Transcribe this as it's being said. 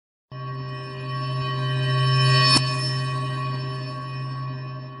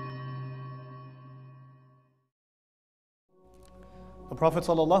The Prophet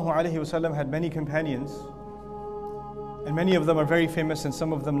ﷺ had many companions, and many of them are very famous and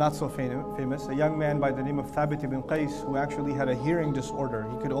some of them not so famous. A young man by the name of Thabit ibn Qais, who actually had a hearing disorder.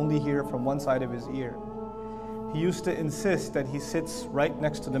 He could only hear from one side of his ear. He used to insist that he sits right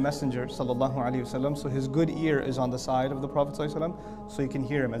next to the Messenger ﷺ, so his good ear is on the side of the Prophet ﷺ, so he can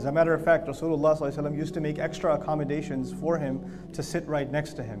hear him. As a matter of fact, Rasulullah ﷺ used to make extra accommodations for him to sit right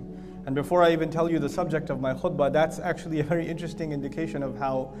next to him. And before I even tell you the subject of my khutbah, that's actually a very interesting indication of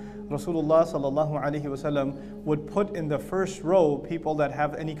how Rasulullah ﷺ would put in the first row people that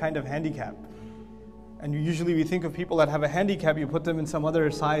have any kind of handicap. And usually we think of people that have a handicap, you put them in some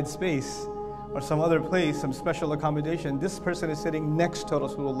other side space or some other place, some special accommodation. This person is sitting next to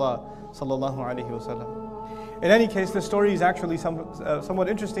Rasulullah ﷺ. In any case, the story is actually somewhat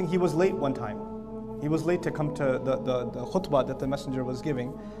interesting. He was late one time. He was late to come to the khutbah that the Messenger was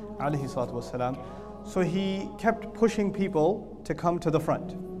giving, alayhi salatu wasalam. So he kept pushing people to come to the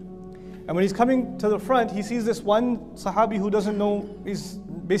front. And when he's coming to the front, he sees this one Sahabi who doesn't know, he's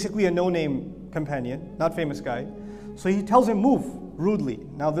basically a no-name companion, not famous guy. So he tells him, move, rudely.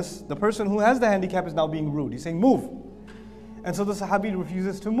 Now the person who has the handicap is now being rude. He's saying, move. And so the Sahabi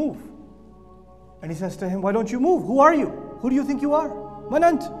refuses to move. And he says to him, why don't you move? Who are you? Who do you think you are? Man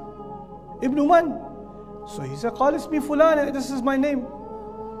ant? Ibn Man. So he said, Qal ismi fulan, this is my name.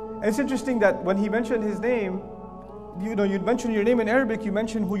 And it's interesting that when he mentioned his name, you'd mention your name in Arabic, you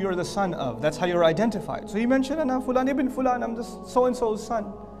mention who you're the son of. That's how you're identified. So he mentioned, Ana fulan ibn fulan, I'm the so-and-so's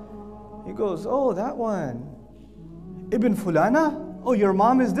son. He goes, oh, that one. Ibn fulana? Oh, your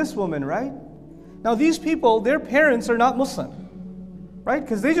mom is this woman, right? Now these people, their parents are not Muslim, right?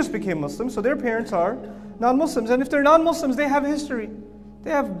 Because they just became Muslims, so their parents are non-Muslims. And if they're non-Muslims, they have history. They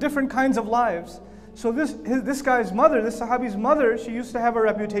have different kinds of lives. So this guy's mother, this Sahabi's mother, she used to have a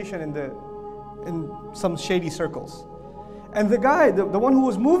reputation in some shady circles. And the guy, the one who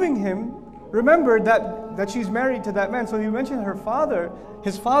was moving him, remembered that she's married to that man. So he mentioned her father,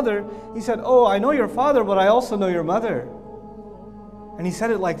 his father. He said, oh, I know your father, but I also know your mother. And he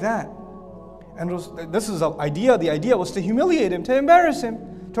said it like that. And this is the idea. The idea was to humiliate him, to embarrass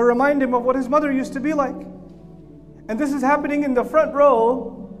him, to remind him of what his mother used to be like. And this is happening in the front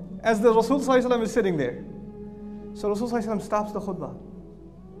row as the Rasul ﷺ is sitting there. So Rasul ﷺ stops the khutbah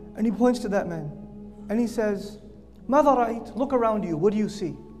and he points to that man and he says, ماذا رأيت? Look around you, what do you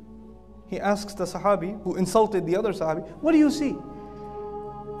see? He asks the Sahabi who insulted the other Sahabi, what do you see?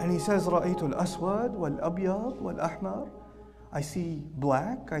 And he says, رأيت الأسود والأبيض والأحمر. I see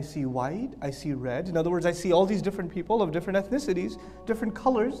black, I see white, I see red. In other words, I see all these different people of different ethnicities, different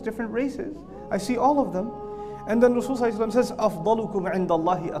colors, different races. I see all of them. And then Rasulullah says, أَفْضَلُكُمْ عِنْدَ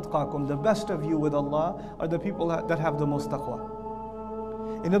اللَّهِ أَتْقَاكُمْ. The best of you with Allah are the people that have the most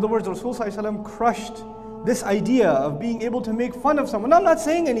taqwa. In other words, Rasulullah crushed this idea of being able to make fun of someone. I'm not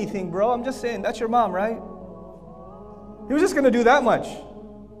saying anything, bro. I'm just saying, that's your mom, right? He was just going to do that much.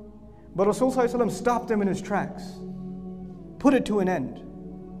 But Rasulullah stopped him in his tracks. Put it to an end.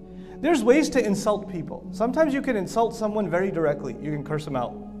 There's ways to insult people. Sometimes you can insult someone very directly. You can curse them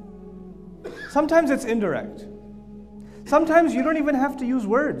out. Sometimes it's indirect. Sometimes you don't even have to use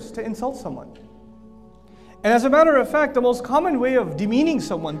words to insult someone. And as a matter of fact, the most common way of demeaning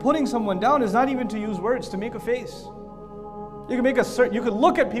someone, putting someone down, is not even to use words, to make a face. You can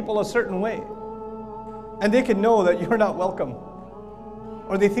look at people a certain way, and they can know that you're not welcome,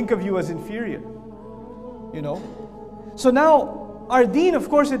 or they think of you as inferior. You know. So now, our deen, of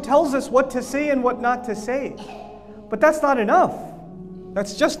course, it tells us what to say and what not to say, but that's not enough.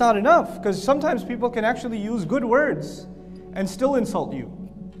 That's just not enough, because sometimes people can actually use good words and still insult you.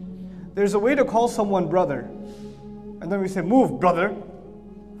 There's a way to call someone brother, and then we say, move, brother.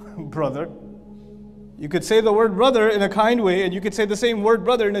 Brother. You could say the word brother in a kind way, and you could say the same word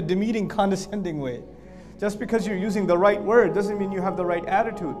brother in a demeaning, condescending way. Just because you're using the right word doesn't mean you have the right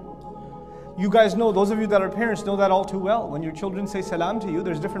attitude. You guys know, those of you that are parents know that all too well. When your children say salam to you,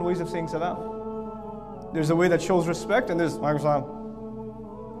 there's different ways of saying salam. There's a way that shows respect, and there's Walaikum salam.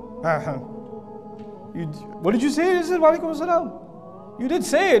 What did you say? You said Walaikum salam. You did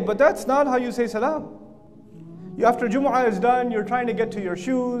say it, but that's not how you say salam. After Jumu'ah is done, you're trying to get to your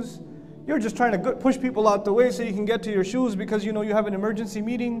shoes. You're just trying to push people out the way so you can get to your shoes because you know you have an emergency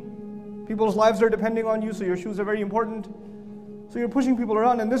meeting. People's lives are depending on you, so your shoes are very important. So you're pushing people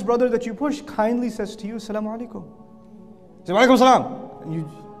around, and this brother that you push kindly says to you, Assalamu alaikum. Say, Walaikum salam.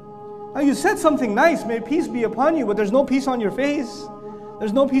 And you said something nice, may peace be upon you, but there's no peace on your face.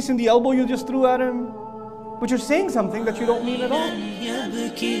 There's no peace in the elbow you just threw at him. But you're saying something that you don't mean at all.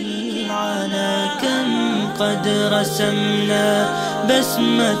 قد رسمنا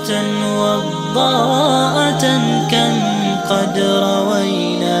بسمة وضاءة كم قد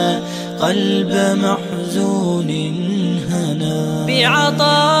روينا قلب محزون هنا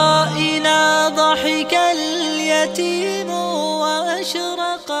بعطائنا ضحك اليتيم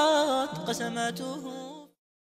وأشرقت قسمته